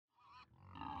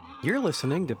You're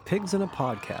listening to Pigs in a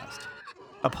Podcast,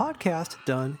 a podcast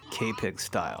done K-Pig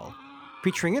style,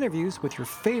 featuring interviews with your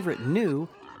favorite new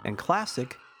and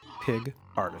classic pig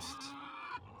artists.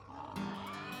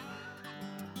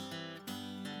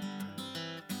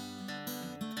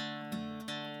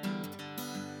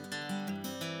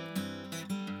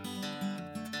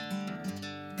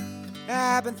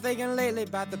 I've been thinking lately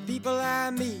about the people I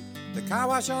meet, the car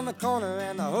wash on the corner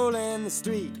and the hole in the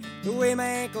street, the way my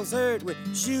ankles hurt with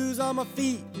shoes on my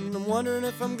feet, and I'm wondering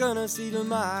if I'm gonna see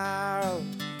tomorrow.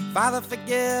 Father,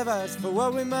 forgive us for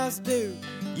what we must do.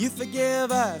 You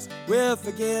forgive us, we'll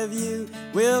forgive you.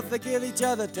 We'll forgive each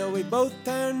other till we both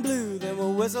turn blue. Then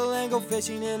we'll whistle and go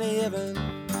fishing in heaven.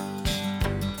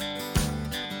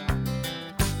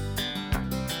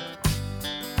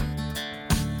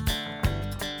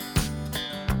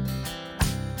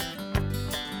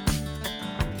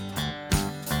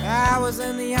 I was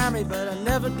in the army, but I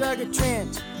never dug a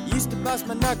trench. Used to bust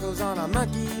my knuckles on a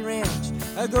monkey wrench.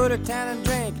 I go to town and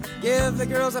drink, give the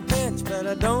girls a pinch, but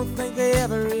I don't think they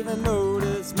ever even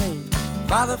notice me.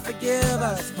 Father, forgive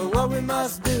us for what we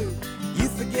must do. You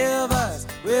forgive us,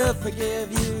 we'll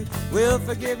forgive you. We'll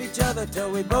forgive each other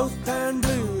till we both turn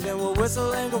blue. Then we'll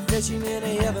whistle and go fishing in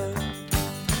heaven.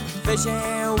 Fish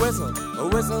and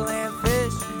whistle and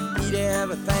fish. Eat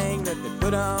everything that they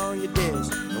put on your dish.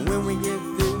 And when we get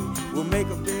through, we'll make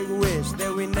a big wish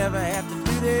that we never have to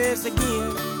do this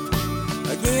again.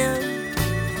 Again.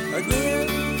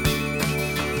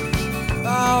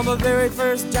 Oh, my very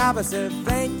first job I said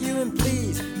thank you and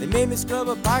please. They made me scrub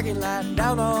a parking lot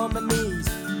down on my knees.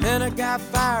 Then I got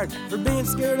fired for being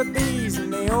scared of bees,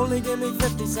 and they only give me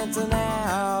 50 cents an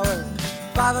hour.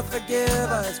 Father, forgive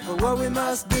us for what we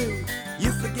must do.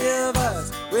 You forgive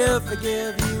us, we'll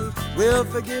forgive you. We'll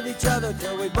forgive each other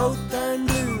till we both turn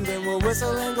blue. Then we'll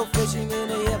whistle and go fishing in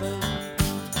heaven.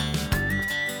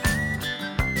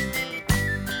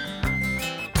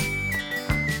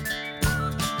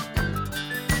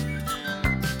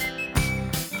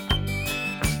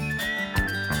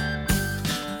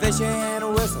 Fish and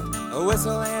a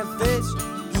whistle and fish.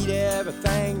 Eat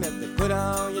everything that they put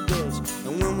on your dish.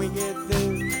 And when we get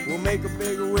through, we'll make a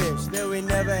bigger wish that we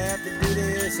never have to do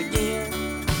this again.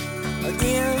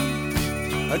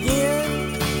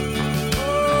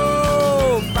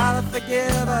 Oh, Father,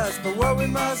 forgive us for what we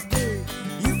must do.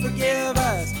 You forgive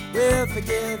us, we'll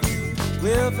forgive you.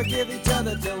 We'll forgive each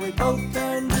other till we both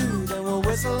turn blue. Then we'll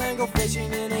whistle and go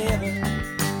fishing in heaven.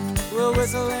 We'll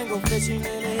whistle and go fishing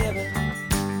in heaven.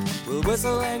 We'll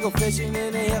whistle and go fishing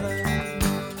in heaven.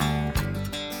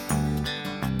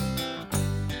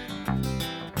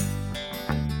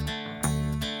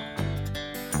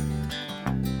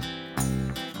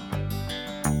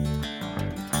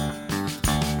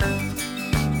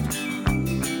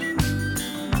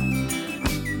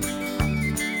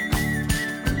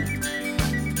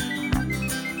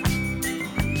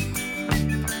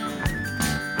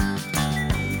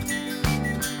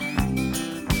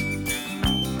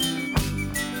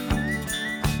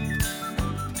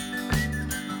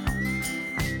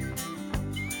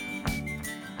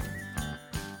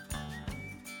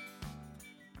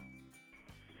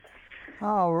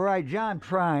 All right, John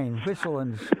Prine, Whistle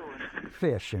and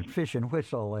Fish and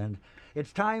Whistle. And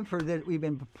it's time for that. We've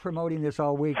been promoting this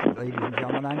all week, ladies and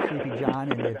gentlemen. I'm Sleepy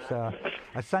John, and it's a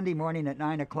Sunday morning at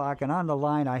 9 o'clock. And on the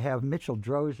line, I have Mitchell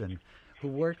Drosen, who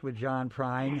worked with John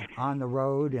Prine on the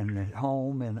road and at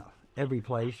home and every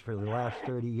place for the last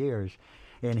 30 years.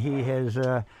 And he has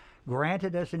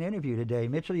granted us an interview today.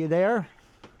 Mitchell, you there?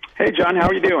 Hey, John, how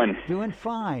are you doing? Doing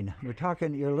fine. We're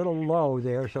talking, you're a little low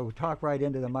there, so talk right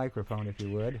into the microphone if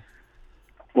you would.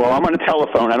 Well, I'm on a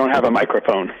telephone. I don't have a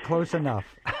microphone. Close enough.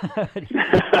 But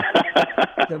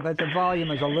the volume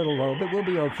is a little low, but we'll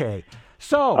be okay.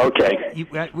 So, okay.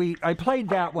 I played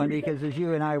that one because as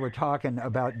you and I were talking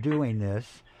about doing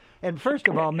this, and first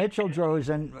of all, Mitchell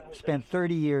Drosen spent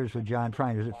 30 years with John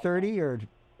Prine. Is it 30 or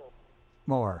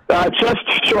more? Just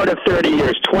short of 30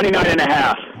 years, 29 and a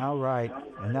half. All right,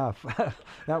 enough.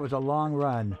 That was a long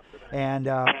run. And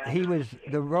he was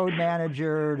the road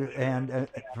manager and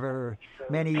for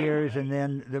many years, and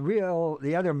then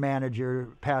the other manager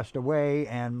passed away,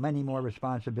 and many more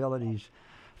responsibilities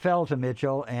fell to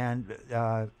Mitchell and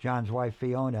John's wife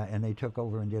Fiona, and they took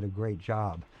over and did a great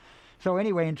job. So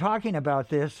anyway, in talking about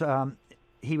this, I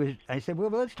said, well,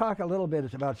 let's talk a little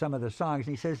bit about some of the songs.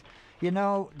 And he says,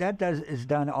 that is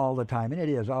done all the time, and it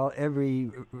is. Every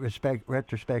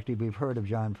retrospective we've heard of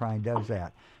John Prine does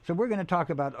that. So we're going to talk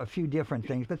about a few different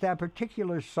things, but that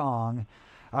particular song,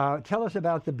 tell us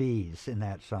about the bees in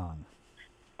that song.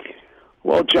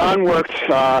 Well, John worked,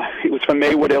 he was from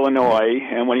Maywood, Illinois,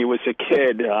 and when he was a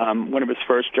kid, one of his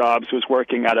first jobs was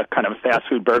working at a kind of fast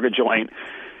food burger joint.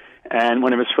 And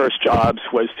one of his first jobs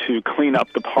was to clean up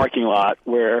the parking lot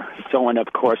where someone,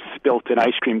 of course, spilt an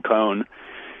ice cream cone.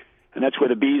 And that's where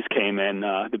the bees came in.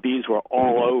 The bees were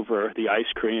all over the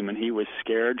ice cream, and he was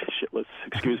scared shitless,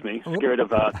 scared of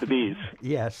the bees.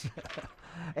 Yes.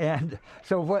 And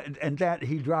so what? And that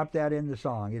he dropped that in the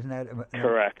song, isn't that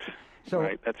correct? So,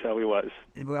 right, that's how he was.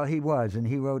 Well, he was, and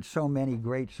he wrote so many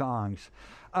great songs.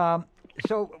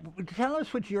 So tell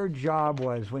us what your job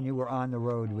was when you were on the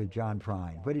road with John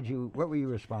Prine. What were you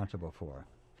responsible for?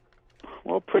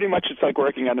 Well, pretty much it's like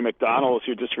working at a McDonald's.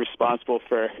 You're just responsible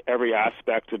for every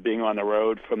aspect of being on the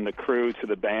road, from the crew to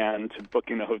the band to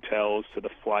booking the hotels to the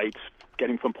flights,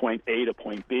 getting from point A to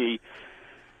point B,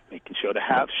 making sure the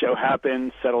show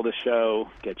happens, settle the show,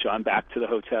 get John back to the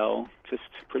hotel, just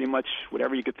pretty much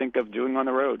whatever you could think of doing on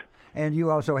the road. And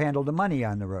you also handled the money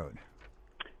on the road.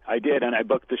 I did, and I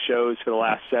booked the shows for the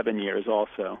last 7 years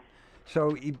also.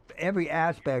 So every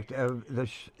aspect of the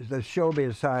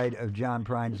showbiz side of John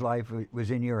Prine's life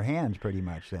was in your hands pretty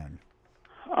much then.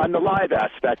 On the live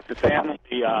aspect, the family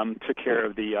took care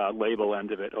of the label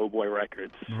end of it, Oh Boy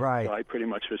Records. Right. So I pretty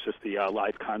much was just the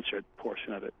live concert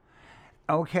portion of it.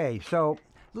 Okay, so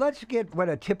let's get what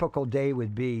a typical day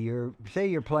would be. Say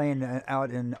you're playing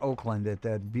out in Oakland at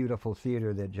that beautiful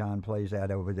theater that John plays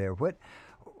at over there. What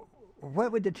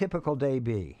would the typical day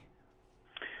be?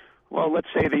 Well, let's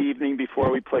say the evening before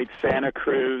we played Santa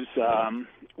Cruz,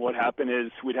 what happened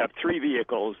is we'd have 3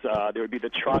 vehicles. There would be the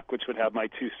truck, which would have my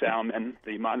 2 soundmen.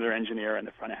 The monitor engineer and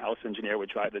the front of house engineer would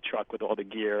drive the truck with all the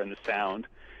gear and the sound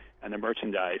and the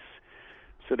merchandise.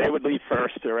 So they would leave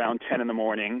first around 10 in the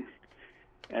morning.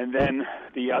 And then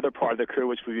the other part of the crew,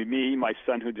 which would be me, my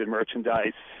son who did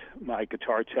merchandise, my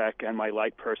guitar tech, and my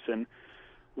light person,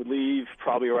 would leave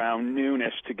probably around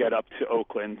noonish to get up to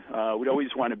Oakland. We'd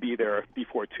always want to be there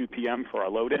before 2 p.m. for our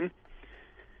load-in.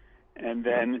 And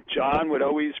then John would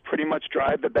always pretty much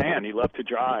drive the band. He loved to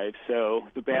drive. So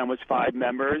the band was 5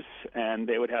 members, and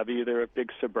they would have either a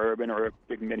big Suburban or a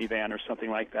big minivan or something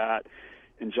like that.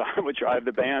 And John would drive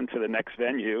the band to the next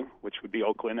venue, which would be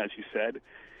Oakland, as you said.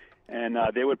 And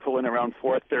they would pull in around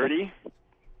 4:30.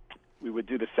 We would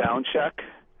do the sound check.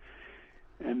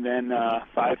 And then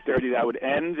 5:30 that would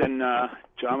end, and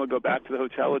John would go back to the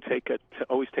hotel to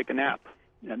always take a nap,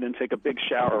 and then take a big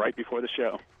shower right before the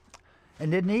show.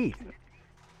 And didn't eat?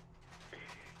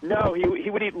 No, he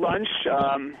would eat lunch.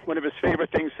 One of his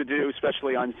favorite things to do,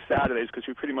 especially on Saturdays, because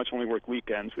we pretty much only work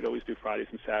weekends. We'd always do Fridays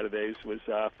and Saturdays. Was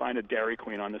find a Dairy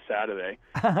Queen on the Saturday.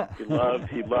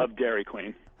 He loved Dairy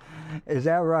Queen. Is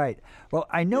that right? Well,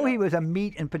 I know he was a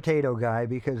meat and potato guy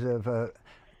because of.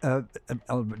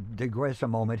 I'll digress a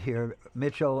moment here.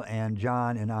 Mitchell and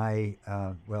John and I,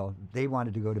 they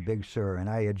wanted to go to Big Sur, and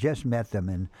I had just met them,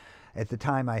 and at the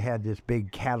time I had this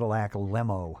big Cadillac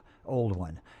limo, old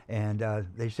one, and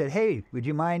they said, "Hey, would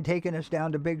you mind taking us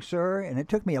down to Big Sur?" And it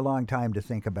took me a long time to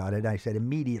think about it. I said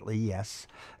immediately yes.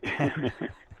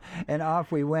 And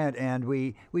off we went, and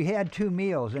we had 2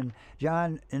 meals, and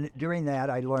John, and during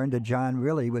that I learned that John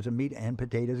really was a meat and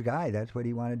potatoes guy. That's what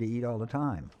he wanted to eat all the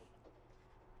time.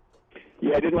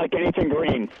 Yeah, I didn't like anything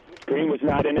green. Green was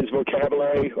not in his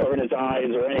vocabulary or in his eyes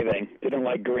or anything. Didn't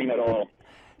like green at all.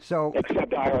 So,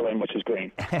 except Ireland, which is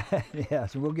green.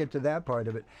 Yes, we'll get to that part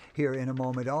of it here in a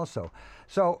moment also.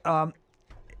 So,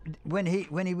 when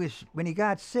he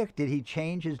got sick, did he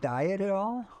change his diet at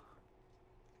all?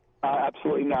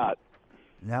 Absolutely not.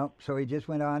 No, so he just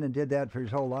went on and did that for his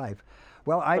whole life.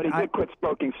 Well, but he did quit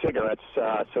smoking cigarettes,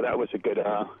 so that was a good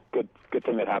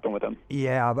thing that happened with him.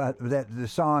 Yeah, but the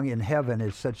song "In Heaven"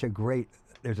 is such a great.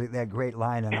 There's that great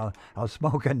line, and I'll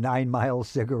smoke a 9-mile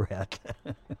cigarette.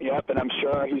 Yep, and I'm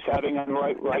sure he's having one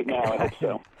right now. I hope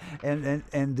so.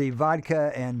 And the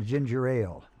vodka and ginger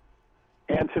ale.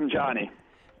 Handsome Johnny.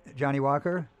 Johnny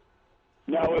Walker.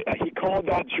 No, he called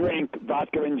that drink,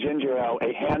 vodka and ginger ale,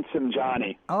 a Handsome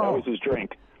Johnny. Oh. That was his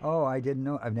drink. Oh, I didn't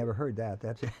know. I've never heard that.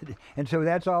 That's it. And so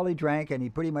that's all he drank, and he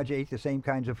pretty much ate the same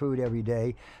kinds of food every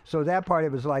day. So that part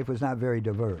of his life was not very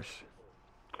diverse.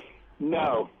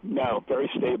 No,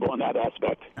 very stable in that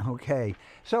aspect. Okay.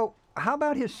 So how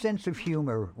about his sense of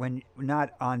humor when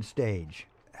not on stage?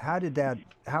 How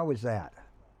was that?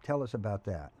 Tell us about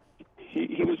that.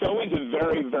 He was always a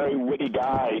very, very witty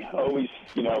guy, always,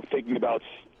 thinking about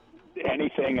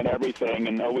anything and everything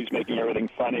and always making everything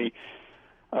funny.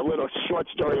 A little short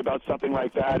story about something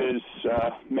like that is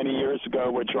many years ago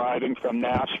we're driving from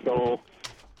Nashville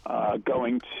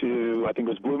going to, I think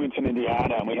it was Bloomington,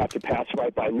 Indiana, and we had to pass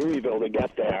right by Louisville to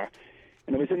get there.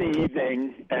 And it was in the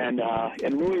evening, and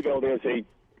in Louisville there's a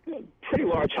pretty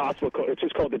large hospital. It's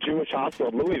just called the Jewish Hospital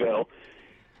of Louisville.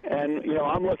 And,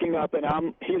 I'm looking up,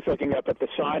 and he's looking up at the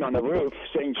sign on the roof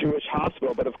saying Jewish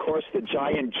Hospital, but of course the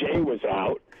giant J was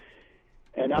out.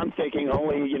 And I'm thinking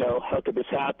only, how could this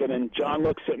happen? And John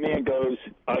looks at me and goes,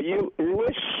 "Are you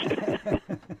Jewish?"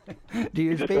 Do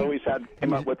you he speak? just always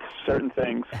came up with certain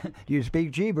things. Do you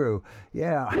speak Hebrew?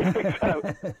 Yeah.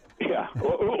 Yeah,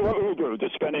 or Hebrew,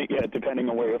 depending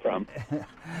on where you're from.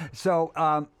 So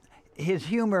his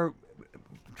humor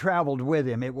traveled with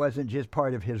him. It wasn't just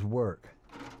part of his work.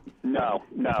 No.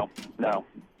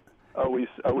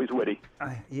 Always witty.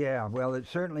 Yeah, well, it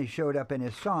certainly showed up in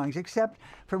his songs, except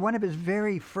for one of his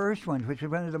very first ones, which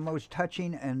was one of the most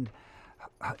touching, and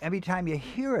every time you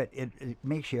hear it, it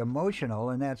makes you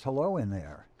emotional, and that's "Hello in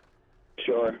There."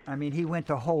 Sure. I mean, he went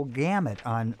the whole gamut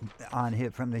on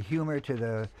hit, from the humor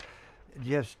to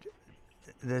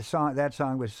the song. That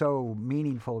song was so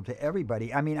meaningful to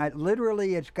everybody. I mean,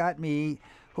 it's got me,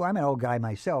 who I'm an old guy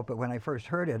myself, but when I first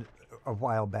heard it a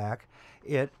while back,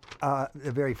 the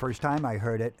very first time I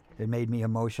heard it, it made me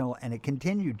emotional, and it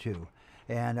continued to.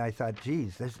 And I thought,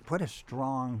 geez, what a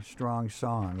strong, strong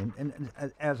song, and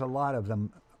as a lot of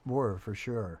them were, for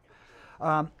sure.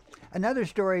 Another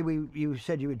story you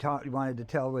said you wanted to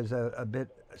tell was a bit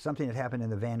something that happened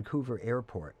in the Vancouver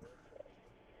airport.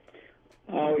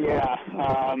 Oh yeah.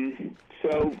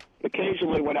 So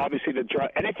occasionally, when obviously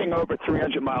anything over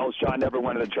 300 miles, John never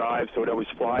wanted to drive, so would always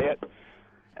fly it.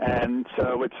 And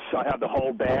so I have the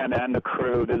whole band and the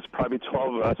crew. There's probably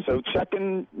 12 of us. So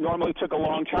check-in normally took a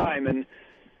long time, and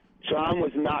John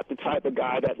was not the type of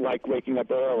guy that liked waking up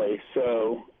early.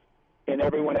 So in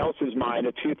everyone else's mind,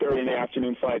 a 2:30 in the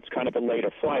afternoon flight's kind of a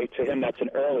later flight. To him, that's an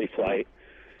early flight.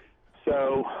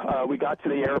 So we got to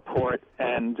the airport,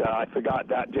 and I forgot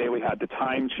that day we had the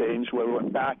time change where we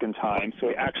went back in time. So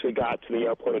we actually got to the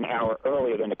airport an hour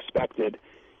earlier than expected.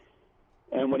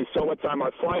 And when he saw what time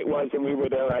our flight was, and we were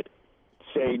there at,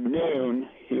 say, noon,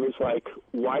 he was like,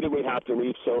 "Why did we have to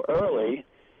leave so early?"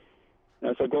 And I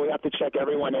was like, "Well, we have to check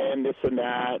everyone in, this and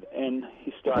that." And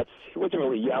he wasn't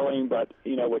really yelling, but,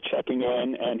 we're checking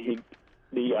in, and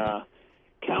the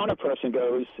counter person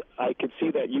goes, "I could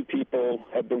see that you people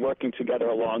have been working together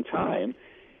a long time."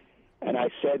 And I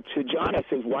said to John, I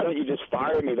said, "Why don't you just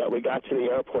fire me that we got to the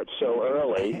airport so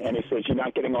early?" And he says, "You're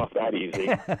not getting off that easy."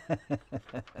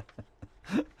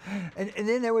 And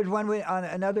then there was one on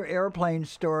another airplane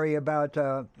story about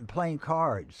playing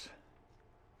cards.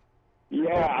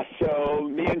 Yeah, so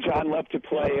me and John love to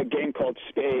play a game called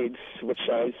Spades, which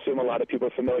I assume a lot of people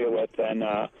are familiar with. And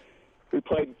we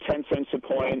played 10 cents a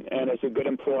point, and as a good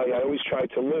employee, I always try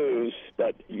to lose,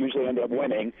 but usually end up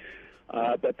winning.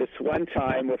 But this one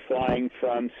time, we're flying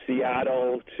from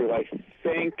Seattle to, I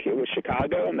think it was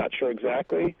Chicago, I'm not sure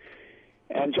exactly.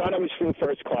 And John always flew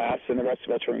first class, and the rest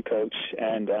of us were in coach.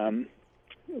 And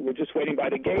we're just waiting by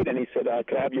the gate, and he said,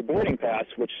 "Could I have your boarding pass?"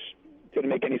 Which didn't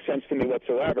make any sense to me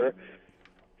whatsoever.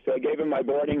 So I gave him my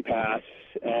boarding pass,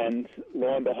 and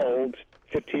lo and behold,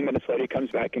 15 minutes later, he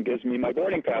comes back and gives me my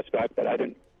boarding pass back, but I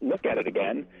didn't look at it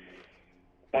again.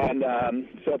 And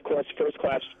so, of course, first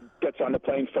class gets on the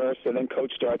plane first, and then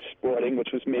coach starts boarding,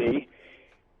 which was me.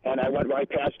 And I went right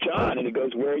past John, and he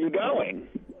goes, "Where are you going?"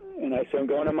 And I said, "I'm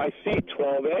going to my seat,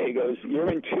 12A. He goes, "You're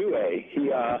in 2A.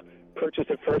 He purchased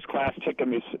a first-class ticket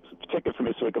for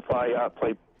me so we could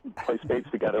play spades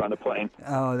together on the plane.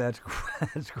 Oh, that's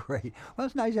great. Well,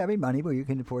 it's nice having money where you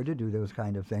can afford to do those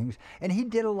kind of things. And he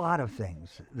did a lot of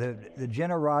things. The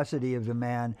generosity of the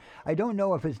man, I don't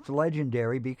know if it's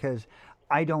legendary because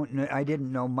I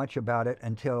didn't know much about it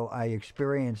until I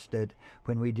experienced it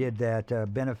when we did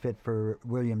that benefit for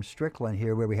William Strickland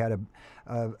here, where we had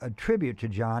a tribute to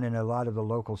John, and a lot of the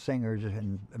local singers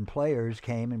and players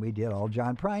came, and we did all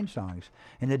John Prine songs.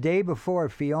 And the day before,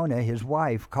 Fiona, his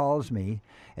wife, calls me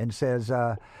and says,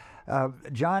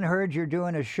 "John heard you're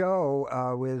doing a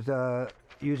show with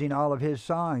using all of his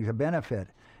songs, a benefit."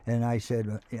 And I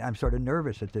said, I'm sort of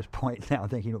nervous at this point now,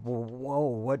 thinking,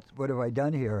 whoa, what have I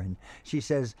done here? And she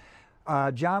says,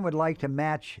 John would like to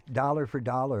match dollar for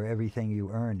dollar everything you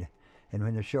earned. And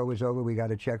when the show was over, we got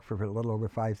a check for a little over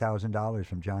 $5,000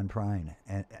 from John Prine.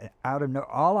 And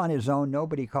all on his own,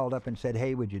 nobody called up and said,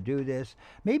 "Hey, would you do this?"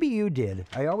 Maybe you did.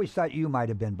 I always thought you might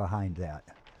have been behind that.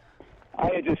 I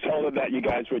had just told him that you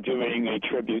guys were doing a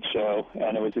tribute show,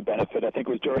 and it was a benefit. I think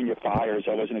it was during your fires.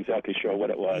 I wasn't exactly sure what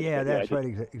it was. Yeah, that's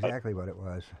exactly what it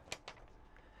was.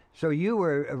 So you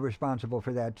were responsible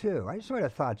for that, too. I sort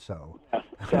of thought so.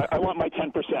 So I want my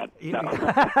 10%. No.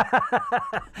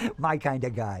 My kind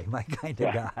of guy.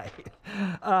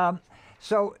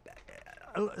 So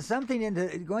something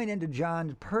into going into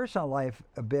John's personal life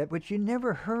a bit, which you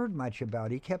never heard much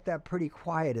about. He kept that pretty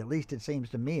quiet, at least it seems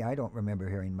to me. I don't remember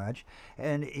hearing much.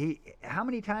 And how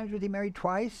many times was he married?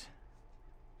 Twice?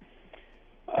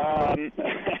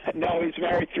 No, he's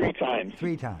married 3 times.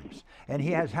 3 times. And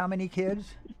he has how many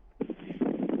kids?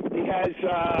 He has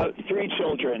 3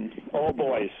 children, all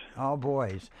boys. All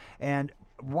boys. And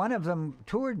one of them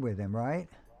toured with him, right?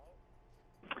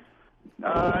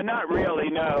 Not really,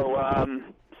 no.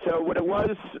 So what it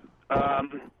was,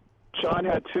 John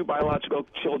had 2 biological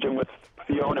children with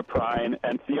Fiona Prine,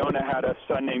 and Fiona had a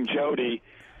son named Jody,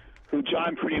 who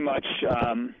John pretty much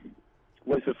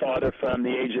was the father from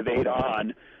the age of 8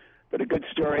 on. But a good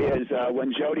story is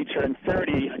when Jody turned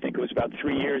 30, I think it was about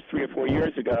 3 or 4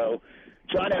 years ago,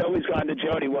 John had always gone to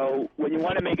Jody, well, when you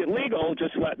want to make it legal,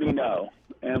 just let me know.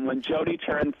 And when Jody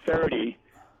turned 30,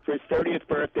 for his 30th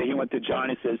birthday, he went to John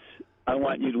and says, I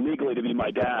want you legally to be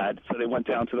my dad. So they went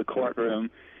down to the courtroom,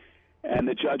 and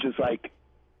the judge was like,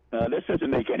 this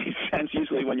doesn't make any sense.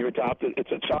 Usually when you're adopted,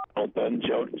 it's a child, and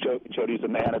Jody's a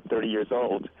man at 30 years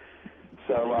old.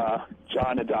 So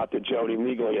John adopted Jody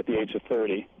legally at the age of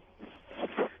 30.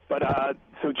 But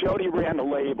so Jody ran the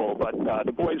label, but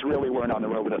the boys really weren't on the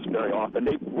road with us very often.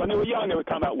 When they were young, they would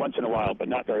come out once in a while, but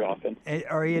not very often.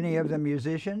 Are any of them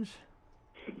musicians?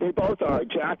 They both are.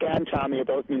 Jack and Tommy are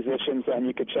both musicians, and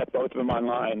you could check both of them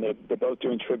online. They're both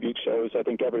doing tribute shows, I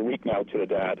think, every week now to the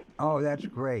dad. Oh, that's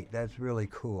great. That's really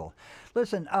cool.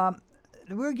 Listen,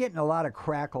 we're getting a lot of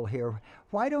crackle here.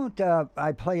 Why don't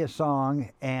I play a song,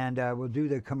 and we'll do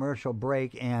the commercial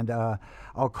break, and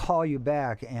I'll call you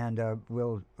back, and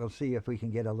we'll see if we can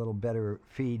get a little better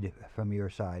feed from your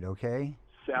side, okay?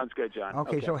 Sounds good, John.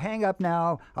 Okay, so hang up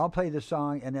now. I'll play the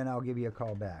song, and then I'll give you a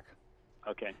call back.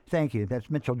 Okay. Thank you.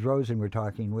 That's Mitchell Drozen we're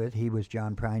talking with. He was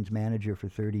John Prine's manager for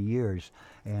 30 years,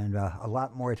 and a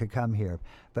lot more to come here.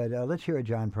 But let's hear a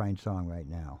John Prine song right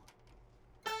now.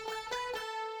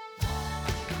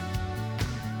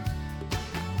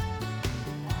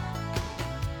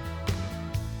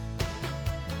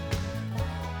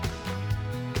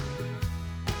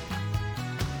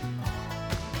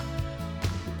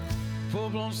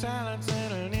 Full-blown silence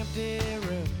in an empty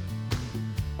room.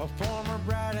 A former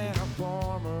bride and a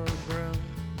former groom.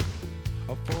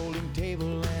 A folding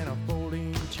table and a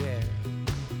folding chair.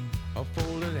 A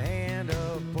folded hand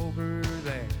of poker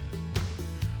there.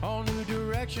 All new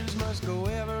directions must go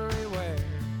everywhere.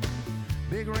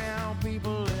 Big round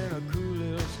people in a cool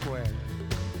little square.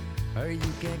 Or you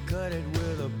can cut it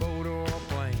with a boat or a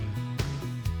plane.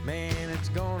 Man, it's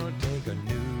gonna take a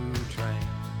new train.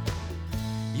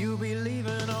 You'll be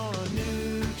leaving on a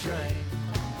new train,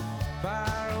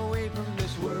 far away from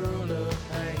this world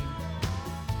of pain.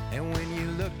 And when you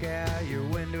look out your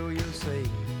window, you'll see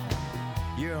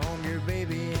your home, your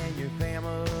baby, and your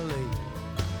family.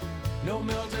 No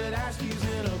melted ice cubes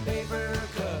in a paper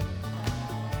cup.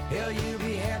 Hell, you'll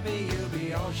be happy, you'll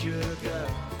be all shook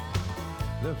up.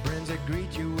 The friends that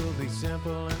greet you will be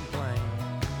simple and plain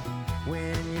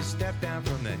when you step down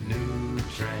from that new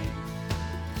train.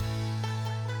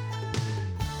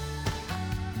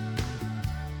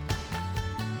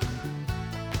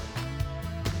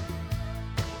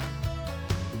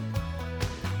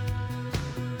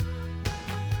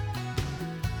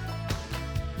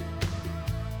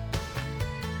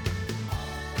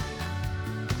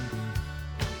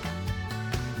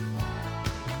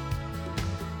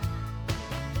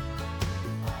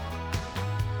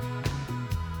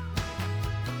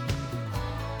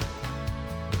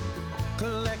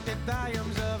 Collected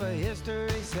volumes of a history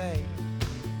say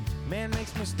man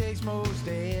makes mistakes most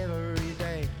every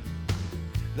day.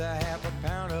 The half a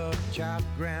pound of chopped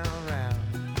ground round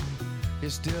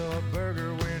is still a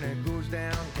burger when it goes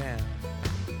downtown.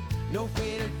 No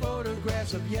faded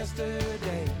photographs of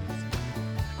yesterdays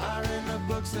are in the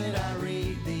books that I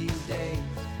read these days.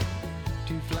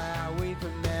 To fly away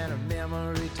from that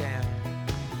memory town,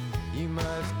 you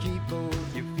must keep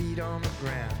both your feet on the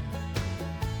ground.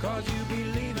 'Cause you'll be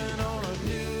leaving on a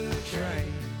new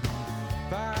train,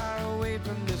 far away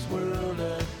from this world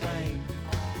of pain.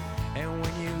 And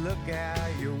when you look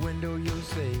out your window, you'll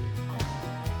see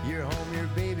your home, your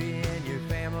baby, and your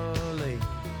family.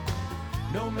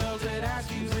 No melted ice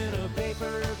cubes in a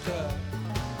paper cup.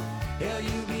 Hell,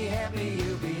 you'll be happy,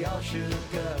 you'll be all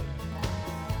shook up.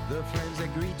 The friends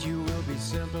that greet you will be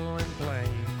simple and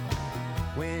plain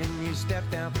when you step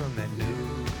down from that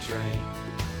new train.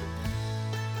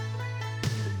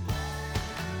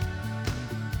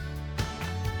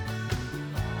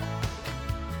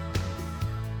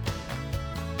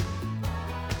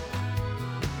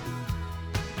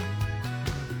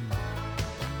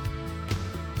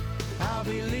 I'll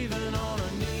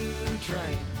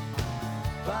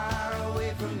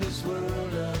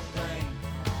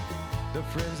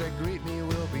Friends that greet me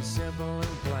will be simple and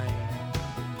plain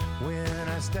when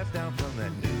I step down from that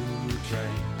new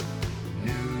train,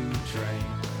 new train,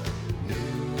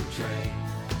 new train.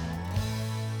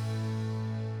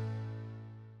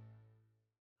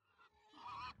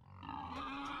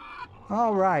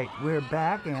 All right, we're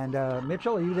back, and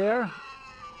Mitchell, are you there?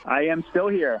 I am still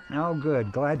here. Oh,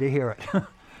 good. Glad to hear it.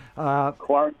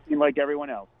 Quarantine like everyone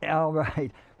else. All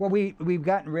right. Well, we've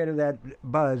gotten rid of that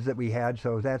buzz that we had,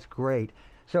 so that's great.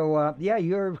 So, yeah,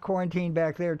 you're quarantined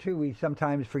back there, too. We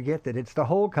sometimes forget that it's the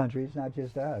whole country. It's not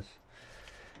just us.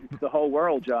 It's the whole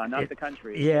world, John, not the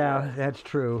country. Yeah, that's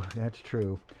true. That's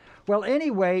true. Well,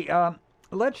 anyway,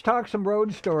 let's talk some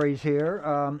road stories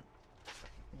here.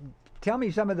 Tell me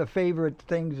some of the favorite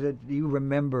things that you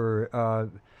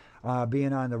remember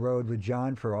being on the road with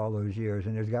John for all those years,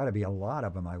 and there's got to be a lot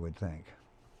of them, I would think.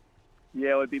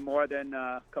 Yeah, it would be more than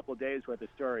a couple of days worth of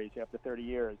stories after 30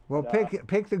 years. Well,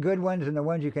 pick the good ones and the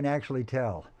ones you can actually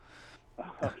tell.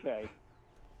 Okay.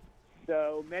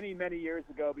 So many, many years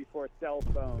ago, before cell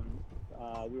phones,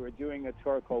 we were doing a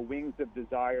tour called Wings of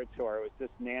Desire tour. It was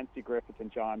just Nancy Griffith and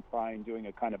John Prine doing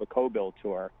a kind of a co-bill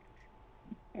tour.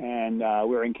 And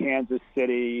we were in Kansas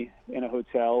City in a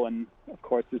hotel, and of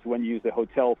course this is when you use the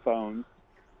hotel phones.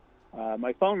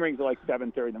 My phone rings at like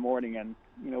 7:30 in the morning, and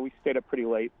we stayed up pretty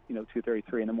late, 2:30,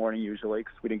 3 in the morning usually,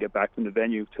 because we didn't get back from the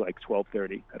venue till like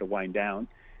 12:30. Had to wind down.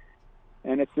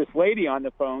 And it's this lady on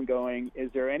the phone going, "Is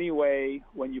there any way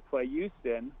when you play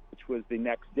Houston, which was the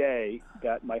next day,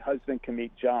 that my husband can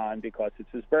meet John because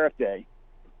it's his birthday?"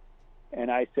 And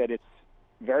I said, "It's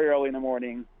very early in the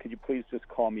morning. Could you please just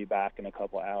call me back in a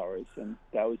couple of hours?" And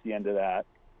that was the end of that.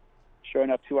 Sure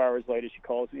enough, 2 hours later, she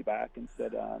calls me back and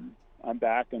said, "I'm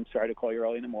back. I'm sorry to call you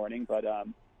early in the morning, but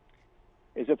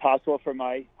is it possible for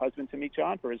my husband to meet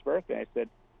John for his birthday?" I said,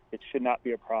 "It should not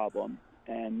be a problem."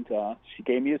 And she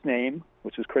gave me his name,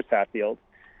 which was Chris Hatfield.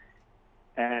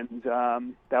 And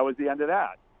that was the end of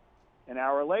that. An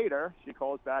hour later, she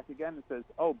calls back again and says,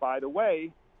 "Oh, by the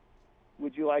way,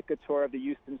 would you like a tour of the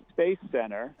Houston Space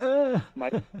Center?"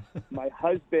 My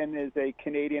husband is a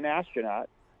Canadian astronaut,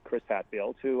 Chris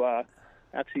Hatfield, who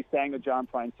actually sang a John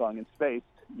Prine song in space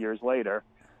years later.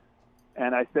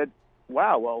 And I said,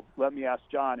 "Wow, well, let me ask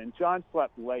John." And John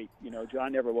slept late.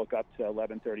 John never woke up to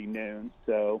 11:30 noon,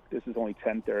 so this is only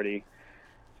 10:30.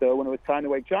 So when it was time to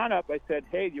wake John up, I said,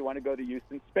 "Hey, do you want to go to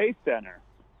Houston Space Center?"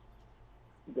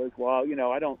 He goes, "Well,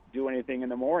 I don't do anything in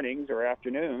the mornings or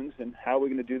afternoons, and how are we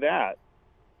going to do that?"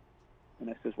 And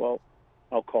I says, "Well,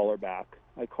 I'll call her back."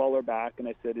 I call her back, and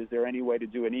I said, "Is there any way to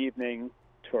do an evening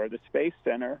tour of the Space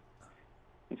Center?"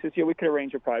 He says, "Yeah, we could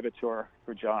arrange a private tour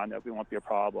for John. That won't be a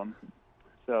problem."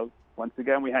 So once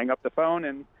again, we hang up the phone,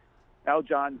 and now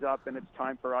John's up, and it's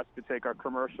time for us to take our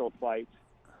commercial flight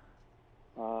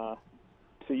to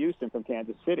Houston from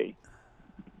Kansas City.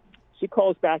 She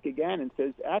calls back again and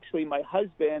says, "Actually, my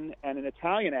husband and an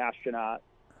Italian astronaut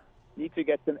need to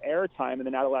get some airtime, and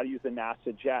they're not allowed to use the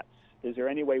NASA jets. Is there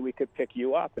any way we could pick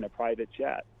you up in a private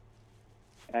jet?"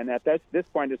 And at this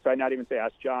point, I decided not even to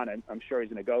ask John. I'm sure he's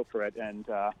going to go for it. And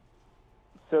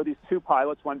so these two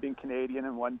pilots, one being Canadian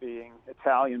and one being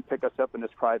Italian, pick us up in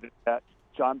this private jet.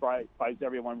 John buys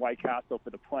everyone White Castle for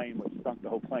the plane, which stunk the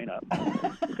whole plane up.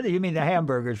 You mean the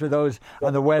hamburgers? For those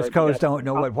on the West Coast don't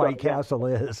know what White Castle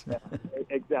is. Yeah,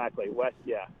 exactly.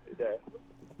 The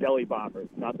deli bombers,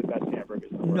 not the best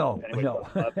hamburgers in the world. No.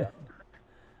 Love them.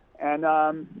 And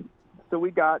so we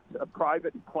got a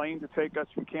private plane to take us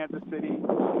from Kansas City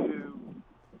to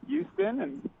Houston,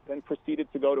 and then proceeded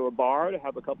to go to a bar to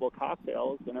have a couple of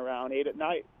cocktails. And around 8 at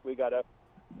night, we got a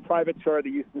private tour of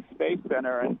the Houston Space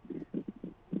Center. And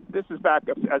this is back,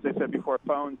 as I said before,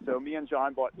 phones. So me and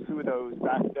John bought two of those.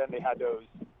 Back then, they had those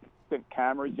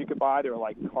cameras you could buy. They were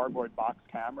like cardboard box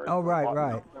cameras. Oh,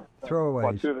 right.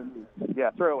 Throwaways.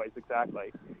 Yeah, throwaways,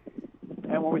 exactly.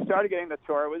 And when we started getting the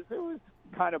tour, it was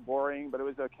kind of boring, but it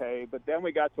was okay. But then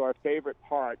we got to our favorite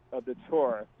part of the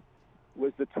tour,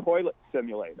 was the toilet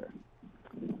simulator.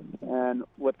 And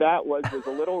what that was a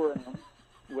little room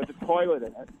with a toilet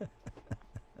in it.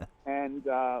 And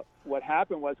what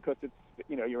happened was, because it's,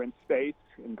 you're in space,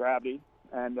 in gravity,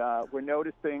 and we're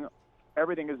noticing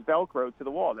everything is Velcro to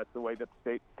the wall. That's the way that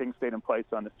things stayed in place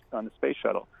on the space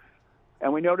shuttle.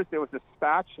 And we noticed there was a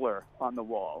spatula on the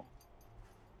wall.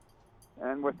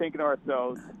 And we're thinking to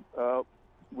ourselves,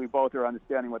 we both are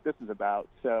understanding what this is about.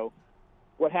 So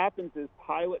what happens is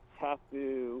pilots have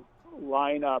to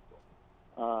line up,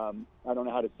 I don't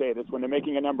know how to say this, when they're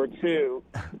making a number two,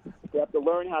 they have to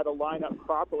learn how to line up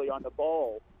properly on the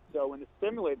ball. So in the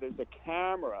simulator, there's a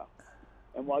camera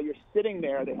And while you're sitting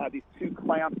there, they have these two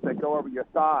clamps that go over your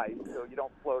thighs so you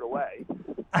don't float away.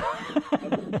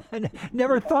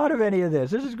 Never thought of any of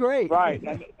this. This is great. Right,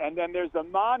 and then there's a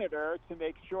monitor to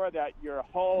make sure that your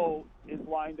hole is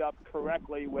lined up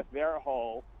correctly with their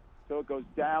hole, so it goes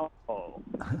down the hole.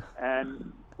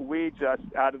 And we just,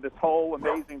 out of this whole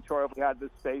amazing tour, we had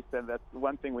this space, and that's the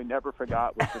one thing we never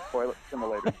forgot was the toilet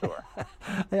simulator tour.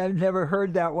 I've never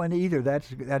heard that one either.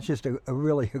 That's just a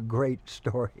really great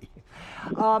story.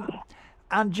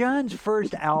 On John's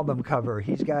first album cover,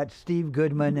 he's got Steve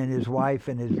Goodman and his wife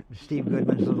and Steve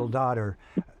Goodman's little daughter,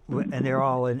 and they're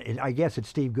all in, I guess it's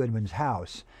Steve Goodman's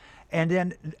house. And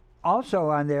then also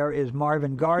on there is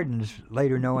Marvin Gardens,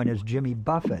 later known as Jimmy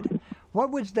Buffett.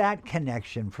 What was that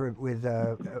connection with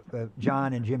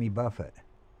John and Jimmy Buffett?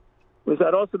 Was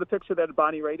that also the picture that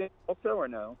Bonnie Raitt did also, or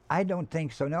no? I don't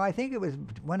think so. No, I think it was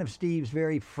one of Steve's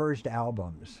very first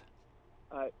albums.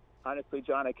 Honestly,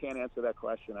 John, I can't answer that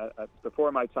question.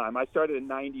 Before my time. I started in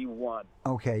 91.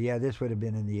 Okay, yeah, this would have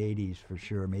been in the 80s for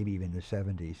sure, maybe even the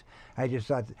 70s. I just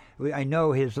thought, I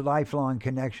know his lifelong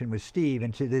connection with Steve,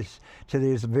 and to this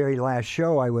very last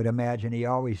show, I would imagine he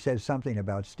always says something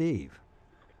about Steve.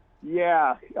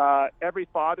 Yeah, every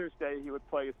Father's Day he would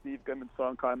play a Steve Goodman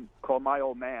song called "My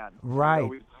Old Man." Right,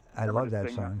 I love that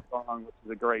song. Which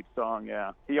is a great song.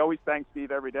 Yeah, he always thanked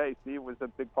Steve every day. Steve was a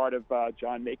big part of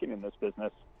John making in this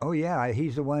business. Oh yeah,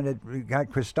 he's the one that got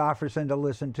Christofferson to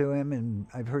listen to him, and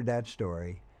I've heard that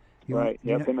story. Right.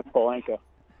 Yep. Him and Paul Anka.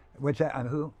 What's that?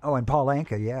 Who? Oh, and Paul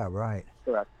Anka. Yeah, right.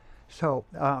 Correct. So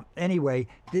anyway,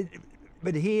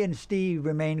 but he and Steve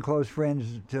remained close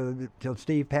friends till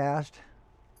Steve passed.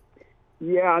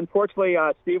 Yeah, unfortunately,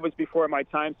 Steve was before my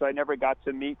time, so I never got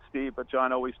to meet Steve, but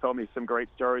John always told me some great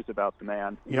stories about the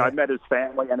man. You know, I met his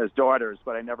family and his daughters,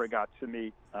 but I never got to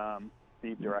meet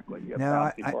Steve directly.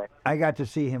 No, I got to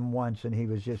see him once, and he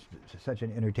was just such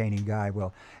an entertaining guy.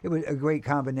 Well, it was a great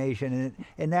combination,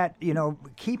 and that, you know,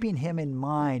 keeping him in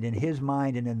mind, in his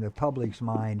mind and in the public's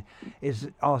mind,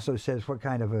 also says what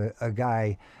kind of a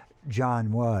guy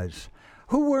John was.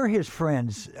 Who were his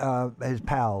friends, his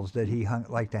pals that he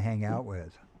liked to hang out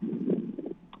with?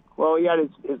 Well, he had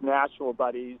his Nashville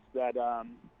buddies that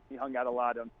he hung out a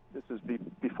lot of. This was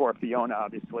before Fiona,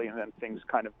 obviously, and then things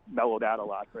kind of mellowed out a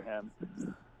lot for him.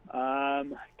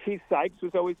 Keith Sykes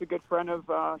was always a good friend of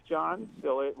John.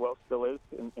 Still is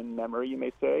in memory, you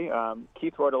may say.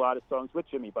 Keith wrote a lot of songs with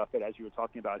Jimmy Buffett, as you were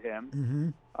talking about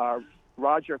him. Mm-hmm.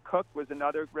 Roger Cook was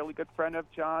another really good friend of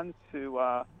John's who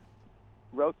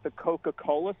wrote the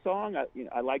Coca-Cola song,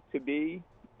 I Like to Be.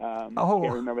 Can't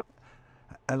remember.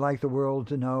 I Like the World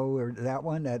to Know, or that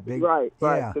one, that big. Right.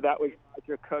 Yeah. So that was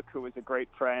Roger Cook, who was a great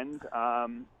friend.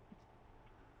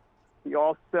 He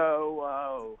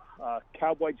also,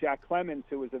 Cowboy Jack Clemens,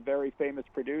 who was a very famous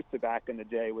producer back in the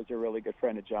day, was a really good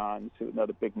friend of John's,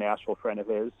 another big Nashville friend of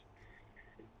his.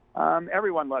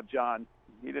 Everyone loved John.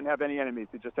 He didn't have any enemies.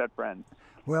 He just had friends.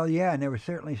 Well, yeah, and there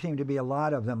certainly seemed to be a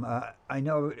lot of them. I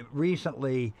know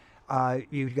recently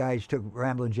you guys took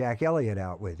Ramblin' Jack Elliott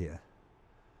out with you.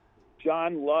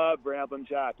 John loved Ramblin'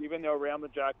 Jack. Even though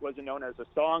Ramblin' Jack wasn't known as a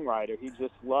songwriter, he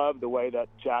just loved the way that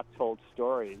Jack told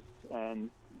stories. And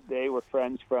they were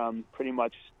friends from pretty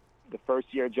much the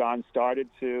first year John started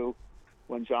to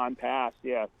when John passed.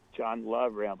 Yeah, John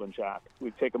loved Ramblin' Jack.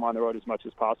 We'd take him on the road as much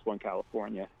as possible in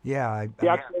California. Yeah.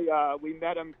 We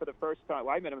met him for the first time.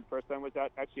 Well, I met him the first time was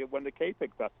at one of the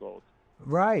K-Pig festivals.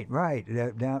 Right.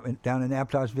 Down in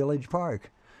Aptos Village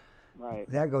Park. Right.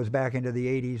 That goes back into the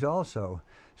 80s also.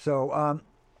 So,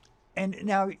 and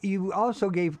now you also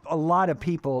gave a lot of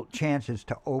people chances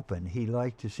to open. He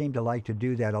seemed to like to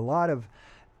do that. A lot of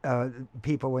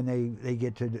people, when they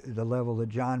get to the level that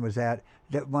John was at,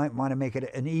 that might want to make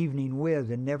it an evening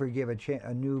with and never give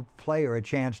a new player a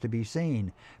chance to be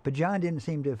seen. But John didn't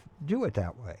seem to do it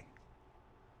that way.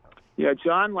 Yeah,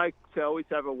 John liked to always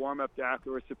have a warm-up act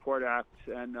or a support act,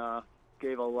 and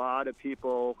gave a lot of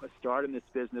people a start in this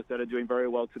business that are doing very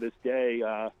well to this day.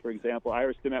 For example,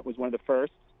 Iris DeMent was one of the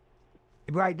first.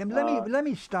 Right. Let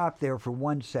me stop there for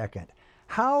 1 second.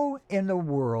 How in the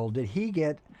world did he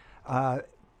get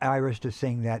Iris to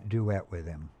sing that duet with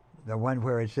him? The one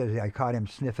where it says, I caught him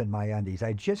sniffing my undies.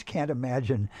 I just can't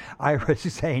imagine Iris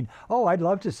saying, oh, I'd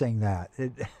love to sing that.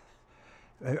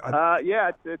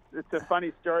 Yeah, it's a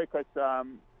funny story because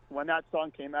when that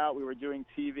song came out, we were doing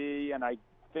TV, and I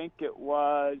think it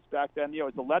was back then, it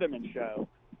was the Letterman show.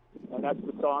 And that's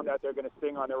the song that they're going to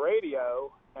sing on the radio.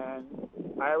 And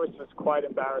Iris was quite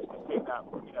embarrassed to sing that,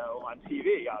 on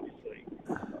TV, obviously.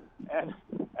 And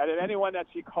anyone that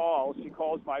she calls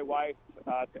my wife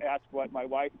to ask what my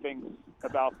wife thinks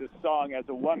about this song as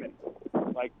a woman.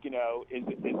 like, you know, is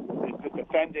this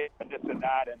offending and this and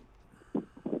that? And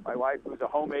my wife, who's a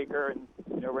homemaker and,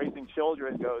 you know, raising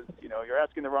children, goes, you know, you're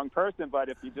asking the wrong person, but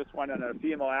if you just want on a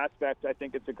female aspect, I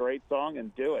think it's a great song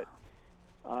and do it.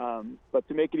 But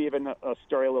to make it even a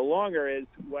story a little longer is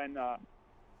when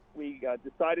we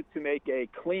decided to make a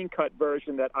clean-cut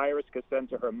version that Iris could send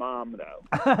to her mom, though.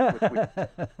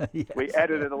 Yes. We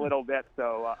edited a little bit,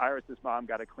 so Iris's mom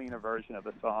got a cleaner version of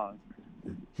the song.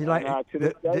 She like, to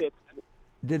this day,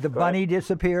 did the bunny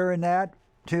disappear in that,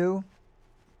 too?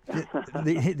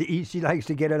 She likes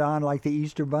to get it on like the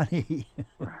Easter Bunny.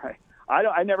 Right.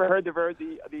 I never heard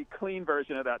the clean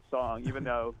version of that song, even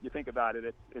though you think about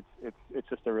it, it's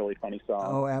just a really funny song.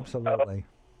 Oh, absolutely.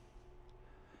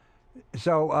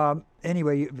 So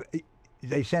anyway,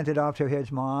 they sent it off to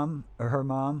his mom or her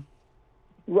mom.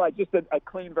 Right, just a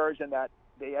clean version that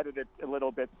they edited a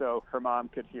little bit so her mom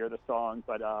could hear the song.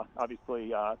 But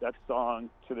obviously, that song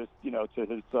to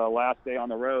his last day on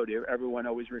the road, everyone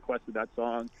always requested that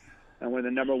song, and one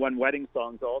of the #1 wedding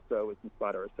songs also was "In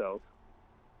Spite of Ourselves."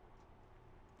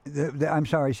 I'm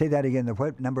sorry, say that again. The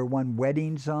what #1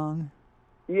 wedding song?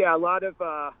 Yeah, a lot of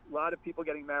people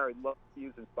getting married love to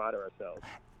use "In Spite of Ourselves."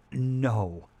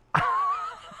 No.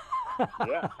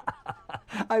 Yeah.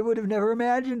 I would have never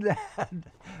imagined that.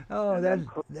 Oh,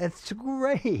 that's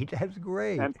great. That's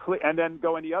great. And then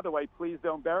going the other way, "Please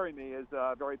Don't Bury Me" is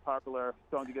a very popular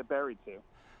song to get buried to.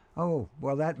 Oh,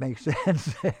 well, that makes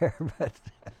sense there, but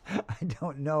I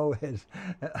don't know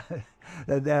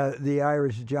the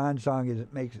Iris John song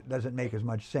doesn't make as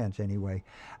much sense anyway.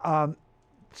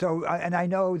 So, and I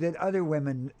know that other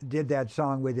women did that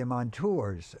song with him on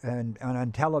tours and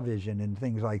on television and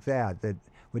things like that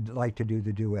would like to do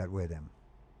the duet with him.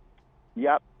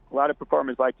 Yep. A lot of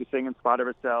performers like to sing "In Spite of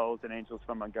Ourselves" and "Angels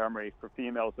from Montgomery." For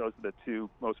females, those are the two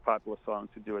most popular songs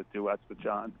to do as duets with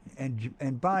John.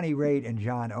 And Bonnie Raitt and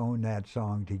John own that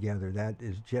song together. That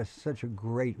is just such a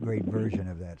great version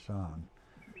of that song.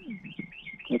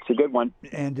 It's a good one.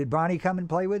 And did Bonnie come and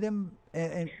play with him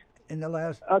in the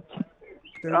last 30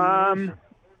 years?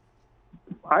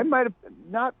 I might have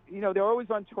not. You know, they're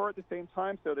always on tour at the same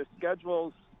time, so their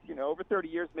schedules, you know, over 30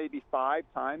 years, maybe 5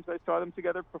 times I saw them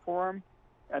together perform.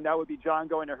 And that would be John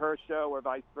going to her show or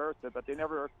vice versa. But the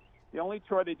only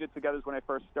tour they did together is when I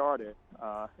first started.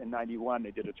 In 91,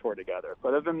 they did a tour together.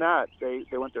 But other than that, they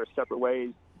went their separate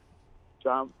ways.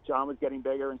 John was getting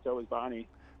bigger, and so was Bonnie.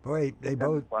 Boy, they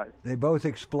both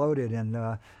exploded,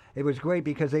 and it was great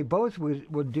because they both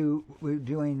were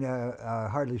doing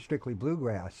Hardly Strictly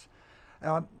Bluegrass.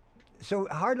 So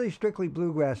Hardly Strictly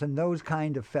Bluegrass and those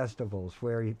kind of festivals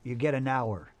where you get an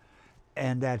hour,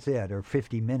 and that's it, or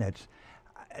 50 minutes.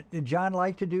 Did John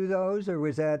like to do those, or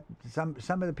was that some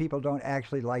of the people don't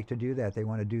actually like to do that? They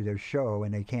want to do their show,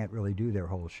 and they can't really do their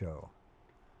whole show.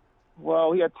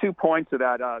 Well, he had 2 points to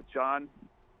that. John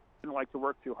didn't like to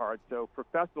work too hard. So for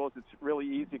festivals, it's really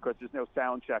easy because there's no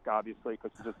sound check, obviously,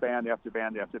 because it's just band after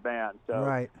band after band. So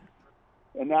right.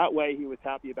 In that way, he was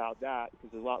happy about that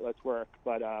because there's a lot less work.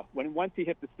 But once he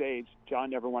hit the stage,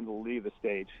 John never wanted to leave the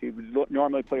stage. He would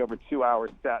normally play over 2-hour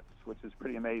sets, which is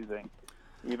pretty amazing,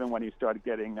 even when he started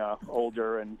getting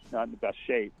older and not in the best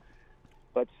shape.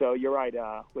 But so you're right,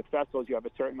 with festivals you have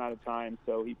a certain amount of time,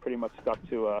 so he pretty much stuck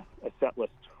to a set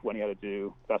list when he had to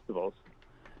do festivals.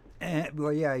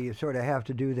 Well, yeah, you sort of have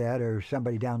to do that, or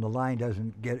somebody down the line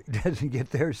doesn't get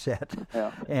their set.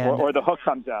 Yeah. And or the hook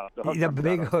comes out. The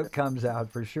big hook comes out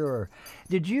for sure.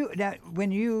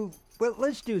 Well,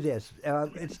 let's do this.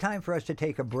 It's time for us to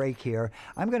take a break here.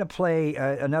 I'm going to play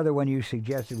another one you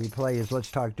suggested we play is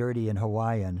Let's Talk Dirty in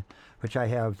Hawaiian, which I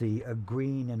have the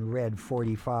green and red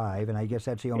 45, and I guess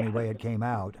that's the only way it came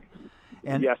out.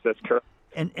 And, yes, that's correct.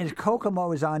 And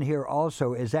Kokomo is on here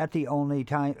also. Is that the only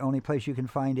place you can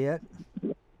find it?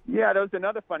 Yeah, that was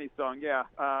another funny song. Yeah,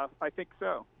 I think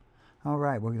so. All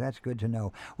right. Well, that's good to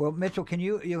know. Well, Mitchell, can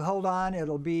you hold on?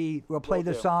 We'll play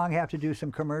the song, have to do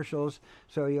some commercials.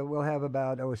 So we'll have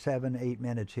about 7-8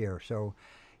 minutes here. So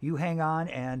you hang on,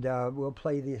 and we'll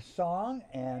play this song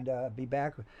and be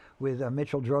back with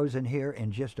Mitchell Drozen here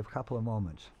in just a couple of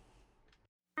moments.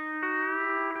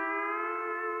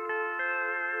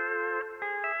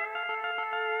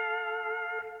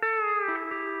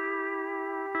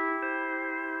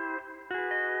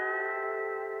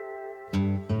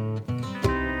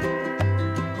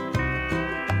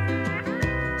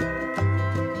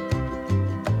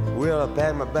 Well, I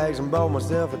packed my bags and bought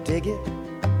myself a ticket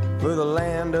for the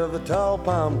land of the tall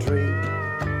palm tree.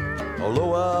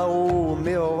 Aloha, old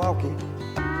Milwaukee,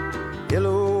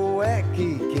 hello,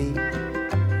 Waikiki.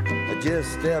 I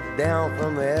just stepped down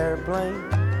from the airplane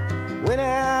when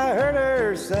I heard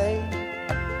her say,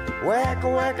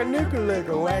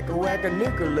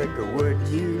 Whack-a-whack-a-nooka-looka, would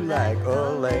you like a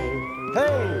lay?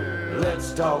 Hey,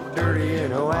 let's talk dirty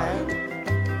in Hawaii,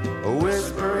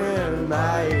 whisper in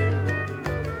my ear.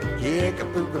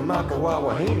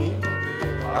 Kieka-puka-maka-wawahini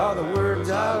are the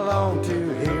words I long to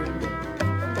hear.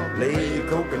 Lay a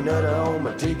coconut on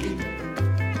my tiki,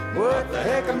 what the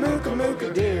heck a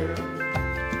mooka-mooka dear?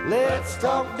 Let's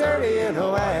talk dirty in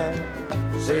Hawaii,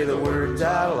 say the words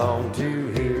I long to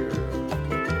hear.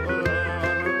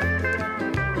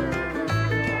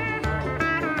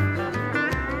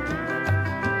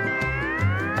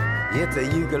 It's a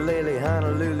ukulele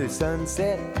Honolulu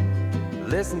sunset.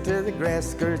 Listen to the grass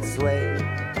skirts sway.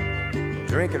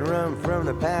 Drinking rum from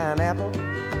the pineapple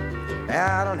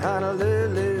out on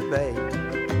Honolulu Bay.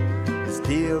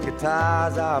 Steel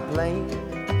guitars are playing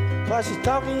while she's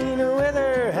talking with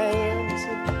her hands.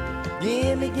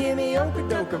 Gimme, gimme,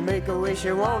 oka-doka, make a wish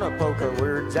you wanna poke her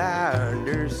words I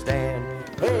understand.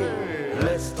 Hey,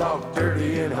 let's talk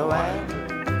dirty in Hawaii,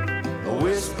 a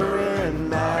whisper in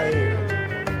my ear.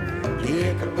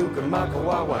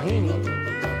 Kieka-puka-maka-wawahini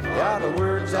are the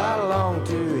words I long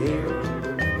to hear.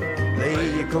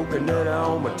 Lay your coconut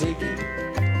on my tiki,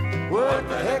 what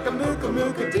the heck a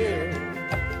mooka-mooka dear?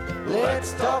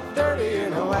 Let's talk dirty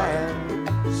in Hawaii,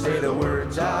 say the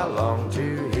words I long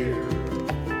to hear.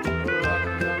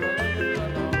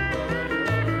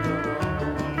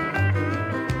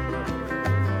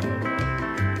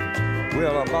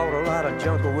 Well, I bought a lot of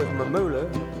jungle with my moolah,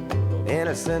 and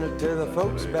I sent it to the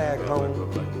folks back home.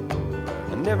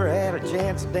 I never had a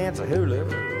chance to dance a hula.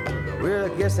 Well, I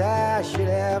guess I should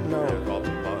have known.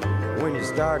 When you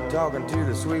start talking to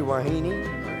the sweet wahine,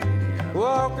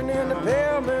 walking in the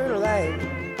pale moonlight,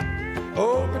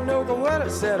 Okanoka, what I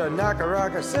said, a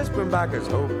Nakaraka, Sispinbakers,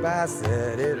 hope I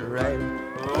said it right.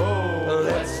 Oh,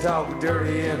 let's talk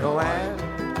dirty in Hawaii,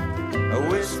 a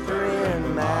whisper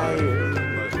in my ear.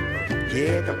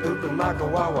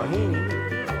 Kieka-puka-maka-wawahini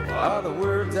are the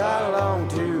words I long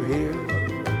to hear.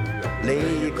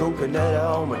 Lay a coconut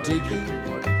on my tiki,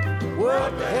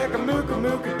 what the heck a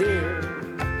mooka-mooka dear?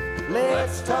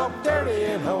 Let's talk dirty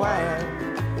in Hawaii,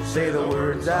 say the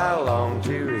words I long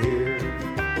to hear.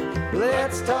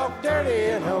 Let's talk dirty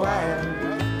in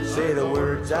Hawaii, say the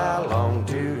words I long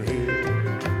to hear.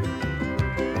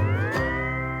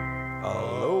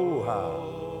 Aloha.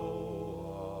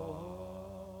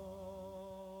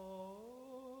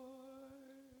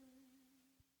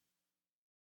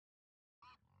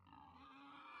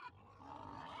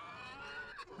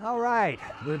 All right,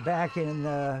 we're back in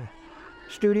the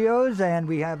studios, and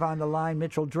we have on the line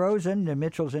Mitchell Drozen. And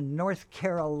Mitchell's in North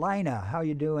Carolina. How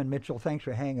you doing, Mitchell? Thanks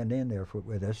for hanging in there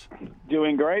with us.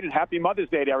 Doing great, and happy Mother's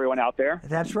Day to everyone out there.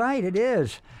 That's right, it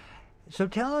is. So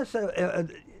tell us,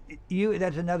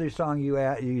 that's another song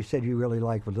you said you really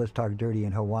liked, was Let's Talk Dirty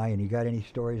in Hawaii. You got any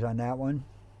stories on that one?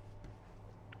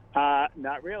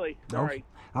 Not really. Sorry.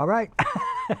 All right.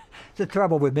 It's the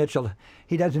trouble with Mitchell.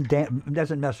 He doesn't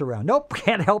mess around. Nope,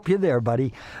 can't help you there,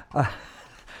 buddy.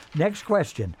 Next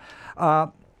question.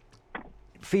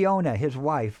 Fiona, his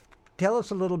wife, tell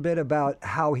us a little bit about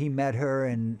how he met her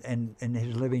and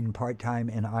his living part-time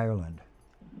in Ireland.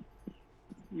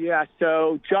 Yeah,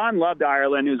 so John loved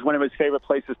Ireland. It was one of his favorite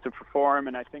places to perform,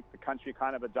 and I think the country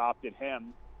kind of adopted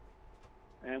him.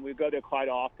 And we go there quite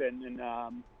often, and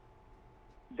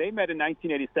they met in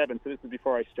 1987, so this is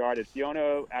before I started.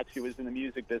 Fiona actually was in the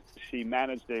music business. She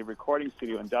managed a recording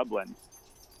studio in Dublin.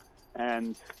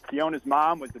 And Fiona's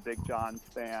mom was a big John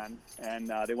fan,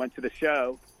 and they went to the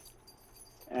show.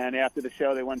 And after the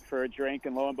show, they went for a drink,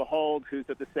 and lo and behold, who's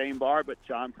at the same bar but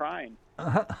John Prine.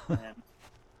 And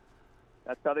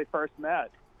that's how they first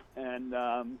met, and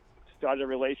started a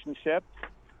relationship,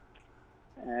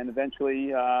 and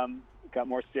eventually got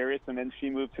more serious. And then she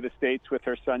moved to the States with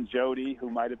her son Jody, who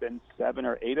might have been 7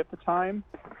 or 8 at the time,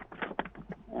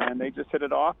 and they just hit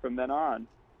it off from then on.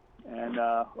 And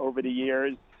over the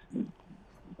years,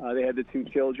 they had the 2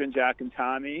 children, Jack and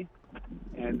Tommy.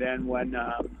 And then when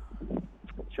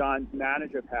John's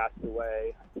manager passed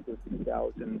away, I think it was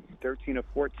 2013 or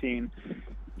 14,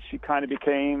 she kind of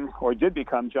did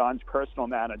become John's personal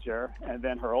manager. And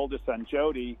then her oldest son,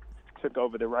 Jody, took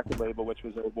over the record label, which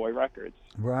was Old Boy Records.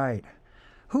 Right.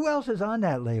 Who else is on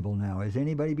that label now? Is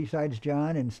anybody besides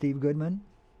John and Steve Goodman?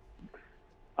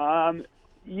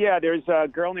 Yeah, there's a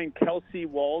girl named Kelsey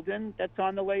Walden that's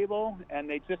on the label, and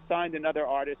they just signed another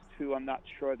artist who I'm not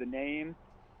sure the name.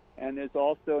 And there's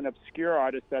also an obscure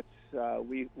artist that's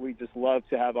we just love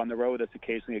to have on the road with us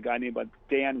occasionally, a guy named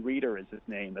Dan Reeder is his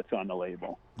name, that's on the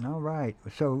label. All right.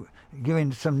 So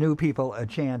giving some new people a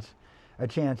chance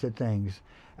at things.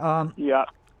 Yeah.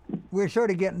 we're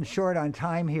sort of getting short on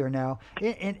time here now.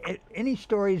 Any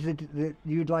stories that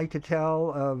you'd like to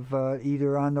tell of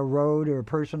either on the road or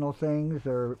personal things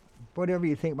or whatever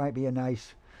you think might be a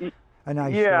nice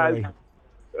story?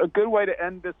 A good way to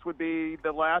end this would be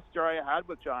the last story I had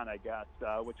with John, I guess,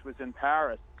 which was in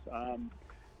Paris.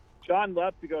 John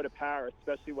loved to go to Paris,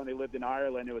 especially when they lived in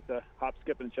Ireland. It was a hop,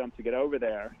 skip, and jump to get over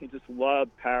there. He just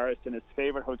loved Paris, and his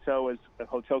favorite hotel was a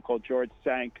hotel called George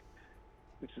Cinq,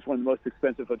 which is one of the most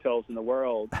expensive hotels in the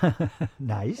world.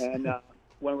 Nice. And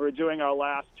when we were doing our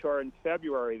last tour in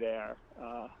February there,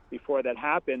 before that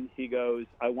happened, he goes,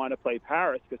 I want to play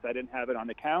Paris because I didn't have it on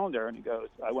the calendar. And he goes,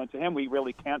 I went to him, we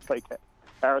really can't play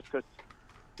Paris because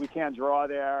we can't draw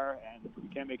there and we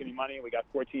can't make any money. We got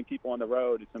 14 people on the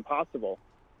road. It's impossible.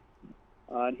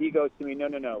 And he goes to me,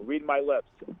 no, read my lips.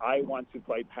 I want to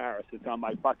play Paris. It's on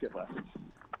my bucket list.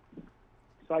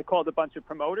 So I called a bunch of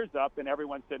promoters up, and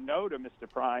everyone said no to Mr.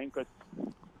 Prine because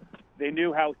they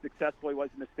knew how successful he was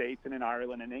in the States and in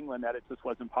Ireland and England, that it just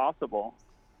wasn't possible.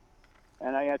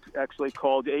 And I actually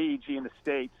called AEG in the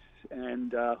States,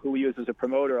 and who we use as a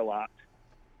promoter a lot.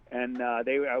 And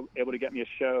they were able to get me a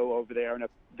show over there in a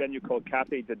venue called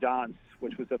Café de Danse,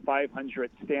 which was a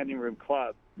 500 standing room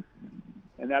club.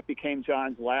 And that became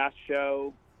John's last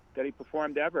show that he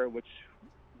performed ever, which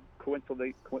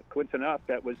coincidentally enough,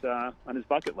 that was on his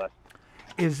bucket list.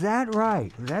 Is that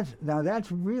right?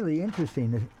 That's really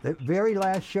interesting. The very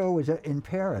last show was in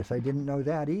Paris. I didn't know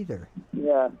that either.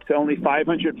 Yeah, it's only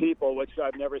 500 people, which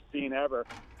I've never seen ever.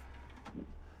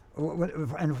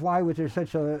 And why was there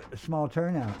such a small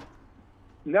turnout?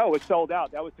 No, it sold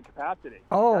out. That was the capacity.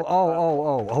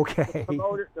 Okay.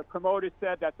 The promoter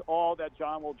said that's all that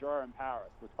John will draw in Paris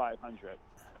was 500.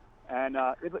 And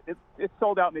it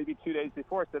sold out maybe 2 days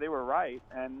before, so they were right.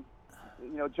 And,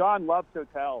 John loved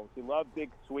hotels. He loved big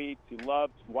suites. He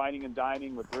loved wining and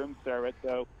dining with room service.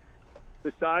 So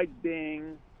besides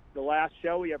being the last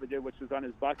show he ever did, which was on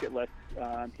his bucket list,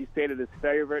 he stayed at his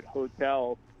favorite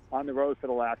hotel on the road for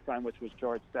the last time, which was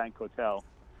George Cinq Hotel,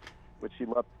 which he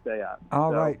loved to stay at.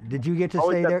 All right. Did you get to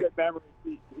stay there? Good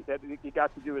memories. He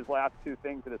got to do his last two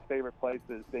things at his favorite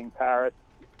places, being Paris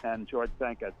and George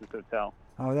Cinq as his hotel.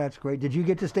 Oh, that's great. Did you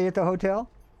get to stay at the hotel?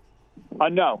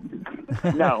 No.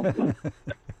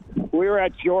 We were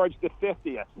at George the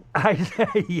 50th. I say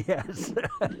yes.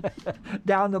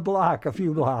 Down the block, a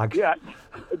few blocks. Yeah,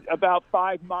 about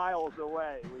 5 miles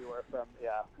away we were from.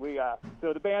 Yeah,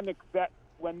 so the band,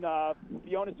 when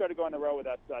Fiona started going on the road with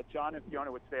us, John and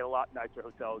Fiona would stay at a lot nicer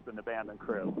hotels than the band and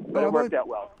crew. But it worked out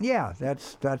well. Yeah,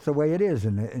 that's the way it is,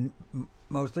 and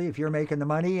mostly if you're making the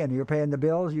money and you're paying the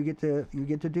bills, you get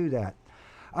to do that.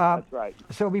 That's right.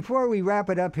 So before we wrap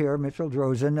it up here, Mitchell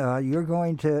Drosen,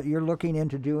 you're looking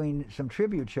into doing some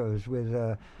tribute shows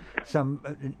with some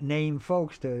name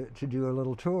folks to do a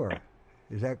little tour.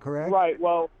 Is that correct? Right.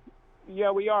 Well,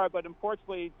 yeah, we are. But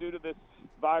unfortunately, due to this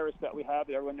virus that we have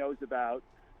that everyone knows about,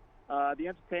 the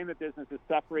entertainment business is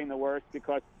suffering the worst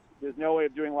because there's no way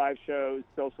of doing live shows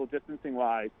social distancing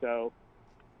wise. So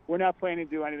we're not planning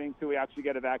to do anything until we actually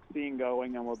get a vaccine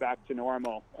going and we're back to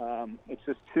normal. It's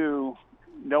just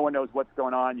no one knows what's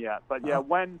going on yet. But yeah,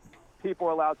 when people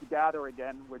are allowed to gather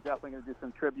again, we're definitely going to do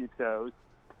some tribute shows.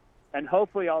 And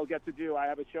hopefully I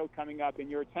have a show coming up in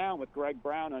your town with Greg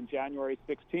Brown on January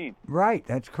 16th. Right,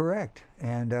 that's correct.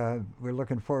 And we're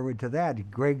looking forward to that.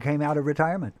 Greg came out of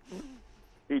retirement.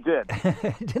 He did.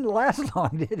 It didn't last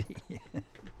long, did he?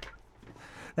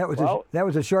 That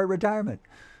was a short retirement.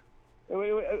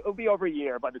 It'll be over a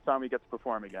year by the time we get to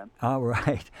perform again. All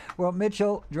right. Well,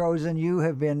 Mitchell Drosen, you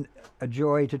have been a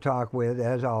joy to talk with,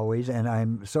 as always, and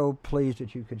I'm so pleased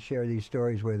that you could share these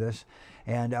stories with us.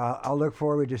 And I'll look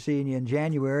forward to seeing you in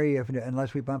January,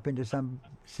 unless we bump into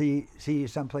see you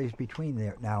someplace between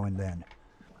there now and then.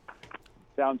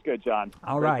 Sounds good, John.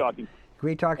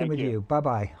 Great talking with you.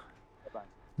 Bye-bye. Bye-bye.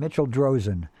 Mitchell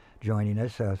Drosen joining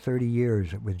us, 30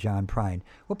 years with John Prine.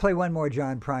 We'll play one more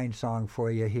John Prine song for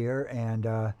you here, and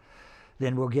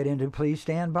then we'll get into Please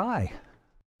Stand By.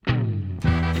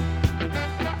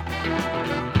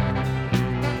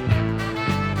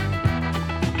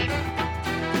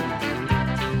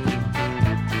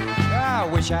 I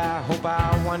wish, I hope,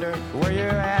 I wonder where you're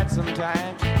at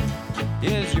sometimes.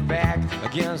 Is your back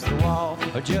against the wall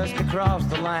or just across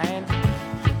the line?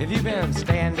 Have you been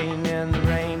standing in the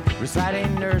rain,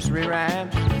 reciting nursery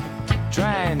rhymes,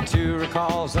 trying to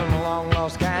recall some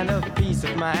long-lost kind of peace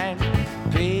of mind?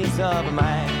 Peace of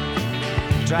mind.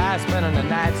 Try spending the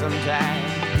night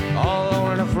sometime, all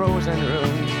alone in a frozen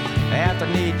room. After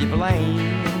you blame,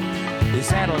 you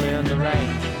settle in the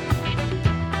rain.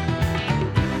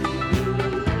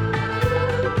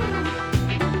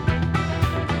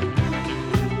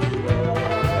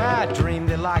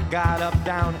 like got up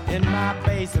down in my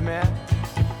basement.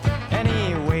 And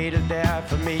he waited there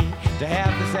for me to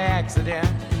have this accident,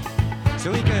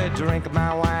 so he could drink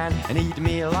my wine and eat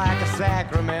me like a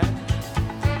sacrament.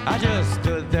 I just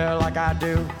stood there like I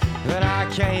do, then I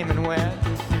came and went.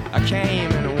 I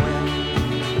came and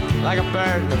went, like a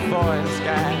bird in the foreign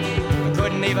sky. I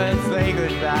couldn't even say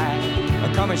goodbye.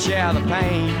 I come and share the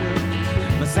pain.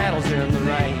 My saddle's in the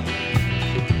rain.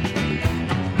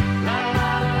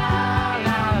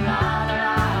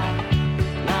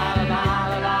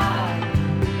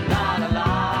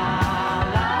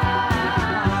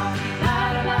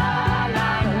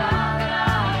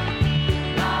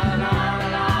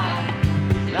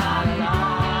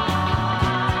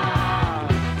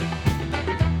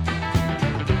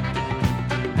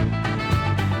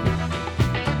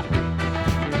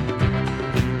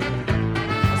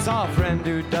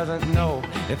 Who doesn't know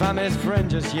if I'm his friend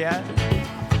just yet.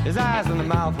 His eyes and the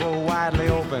mouth were widely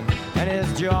open and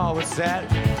his jaw was set,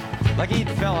 like he'd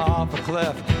fell off a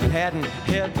cliff and hadn't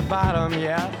hit the bottom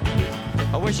yet.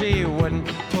 I wish he wouldn't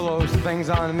pull those things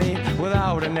on me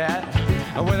without a net,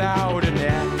 without a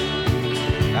net.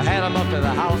 I had him up to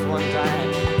the house one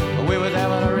time, we was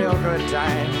having a real good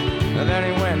time, and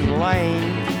then he went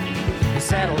lame, he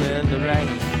settled in the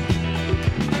rain.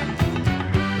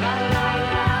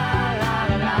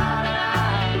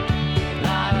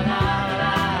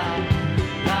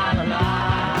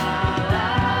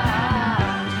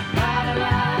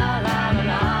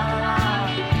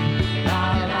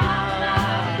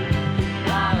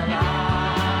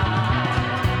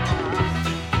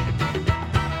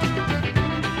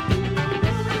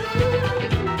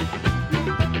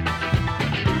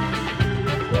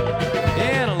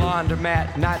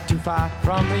 Mat not too far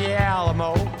from the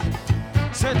Alamo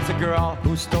sits a girl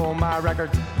who stole my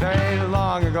records very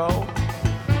long ago,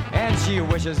 and she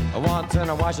wishes, wants, and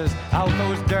washes out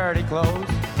those dirty clothes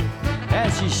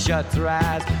as she shuts her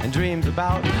eyes and dreams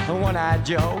about One-Eyed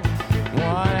Joe,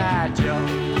 One-Eyed Joe.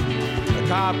 The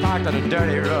car parked on a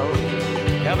dirty road,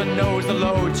 heaven knows the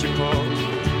load she pulled,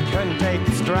 couldn't take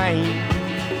the strain,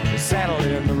 settled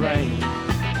in the rain.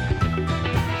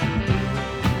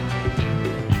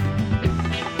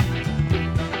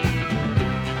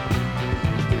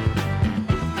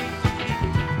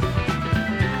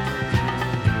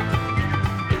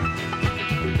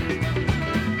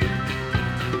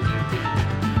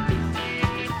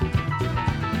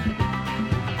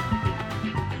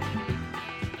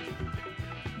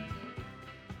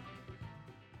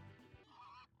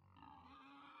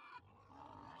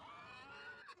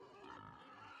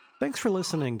 Thanks for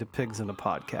listening to Pigs in a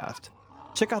Podcast.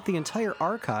 Check out the entire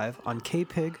archive on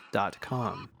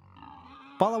kpig.com.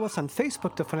 Follow us on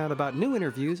Facebook to find out about new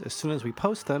interviews as soon as we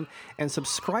post them, and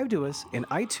subscribe to us in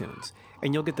iTunes,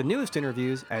 and you'll get the newest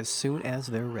interviews as soon as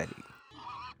they're ready.